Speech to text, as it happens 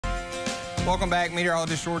Welcome back.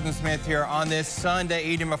 Meteorologist Jordan Smith here on this Sunday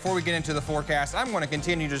evening. Before we get into the forecast, I'm going to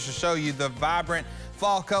continue just to show you the vibrant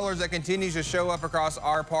fall colors that continues to show up across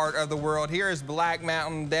our part of the world. Here is Black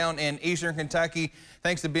Mountain down in eastern Kentucky.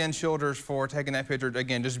 Thanks to Ben Childers for taking that picture.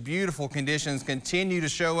 Again, just beautiful conditions continue to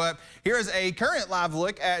show up. Here is a current live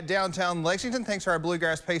look at downtown Lexington. Thanks to our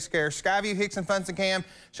Bluegrass Pace Care Skyview, Hicks and Funson Cam.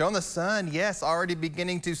 Showing the sun, yes, already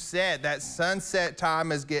beginning to set. That sunset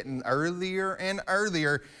time is getting earlier and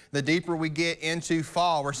earlier the deeper we get into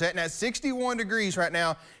fall. We're sitting at 61 degrees right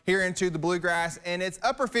now here into the Bluegrass, and it's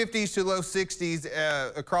upper 50s to low 60s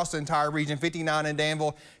across the entire region. 59 in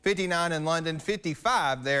Danville, 59 in London,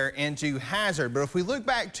 55 there into Hazard. But if we look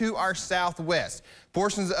back to our southwest,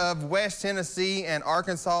 portions of West Tennessee and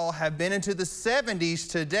Arkansas have been into the 70s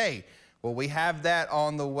today. Well, we have that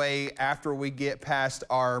on the way after we get past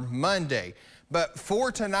our Monday. But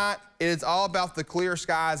for tonight, it is all about the clear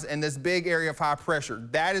skies and this big area of high pressure.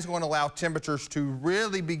 That is going to allow temperatures to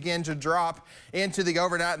really begin to drop into the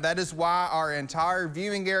overnight. That is why our entire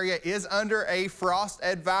viewing area is under a frost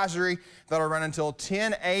advisory that'll run until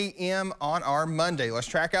 10 a.m. on our Monday. Let's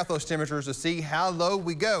track out those temperatures to see how low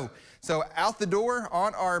we go. So out the door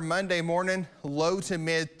on our Monday morning, low to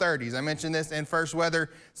mid 30s. I mentioned this in first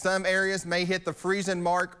weather. Some areas may hit the freezing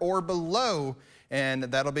mark or below, and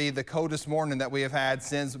that'll be the coldest morning that we have had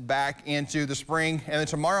since back into the spring. And then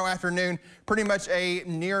tomorrow afternoon, pretty much a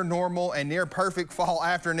near normal and near perfect fall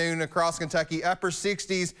afternoon across Kentucky. Upper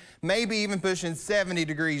 60s, maybe even pushing 70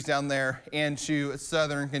 degrees down there into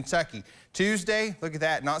southern Kentucky. Tuesday, look at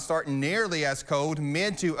that, not starting nearly as cold,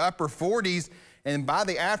 mid to upper 40s. And by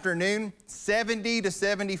the afternoon, 70 to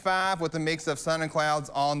 75 with a mix of sun and clouds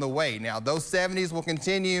on the way. Now, those 70s will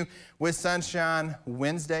continue with sunshine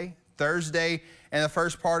Wednesday, Thursday, and the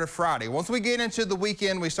first part of Friday. Once we get into the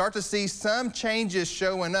weekend, we start to see some changes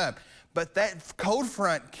showing up. But that cold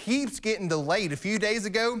front keeps getting delayed. A few days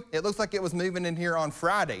ago, it looks like it was moving in here on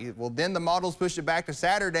Friday. Well, then the models pushed it back to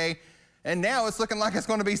Saturday, and now it's looking like it's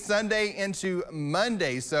going to be Sunday into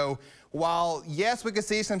Monday. So while, yes, we could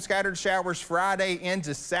see some scattered showers Friday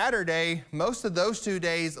into Saturday, most of those 2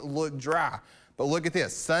 days look dry. But look at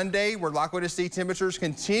this. Sunday, we're likely to see temperatures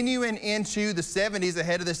continuing into the 70s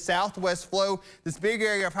ahead of the southwest flow. This big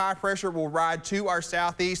area of high pressure will ride to our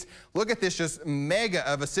southeast. Look at this, just mega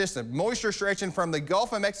of a system. Moisture stretching from the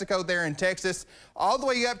Gulf of Mexico there in Texas all the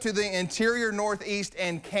way up to the interior northeast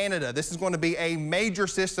and Canada. This is going to be a major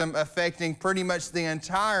system affecting pretty much the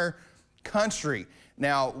entire country.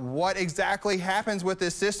 Now, what exactly happens with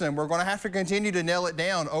this system? We're going to have to continue to nail it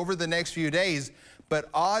down over the next few days. But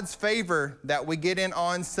odds favor that we get in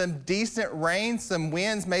on some decent rain, some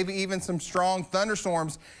winds, maybe even some strong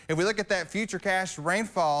thunderstorms. If we look at that futurecast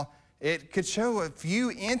rainfall, it could show a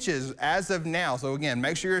few inches as of now. So again,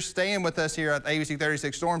 make sure you're staying with us here at the ABC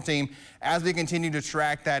 36 Storm Team as we continue to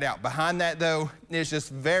track that out. Behind that, though, is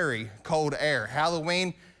just very cold air.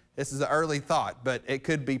 Halloween, this is an early thought, but it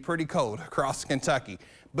could be pretty cold across Kentucky.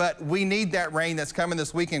 But we need that rain that's coming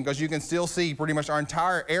this weekend because you can still see pretty much our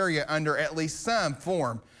entire area under at least some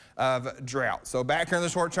form of drought. So back here in the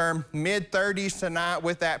short term, mid 30s tonight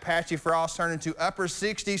with that patchy frost, turning to upper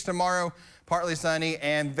 60s tomorrow, partly sunny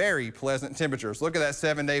and very pleasant temperatures. Look at that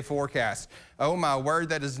 7-day forecast. Oh my word,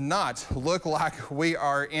 that does not look like we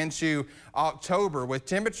are into October, with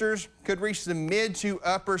temperatures could reach the mid to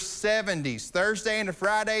upper 70s. Thursday into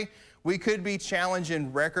Friday, we could be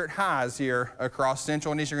challenging record highs here across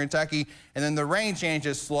central and eastern Kentucky, and then the rain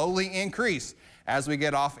changes slowly increase as we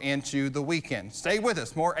get off into the weekend. Stay with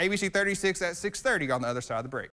us. More ABC 36 at 6:30 on the other side of the break.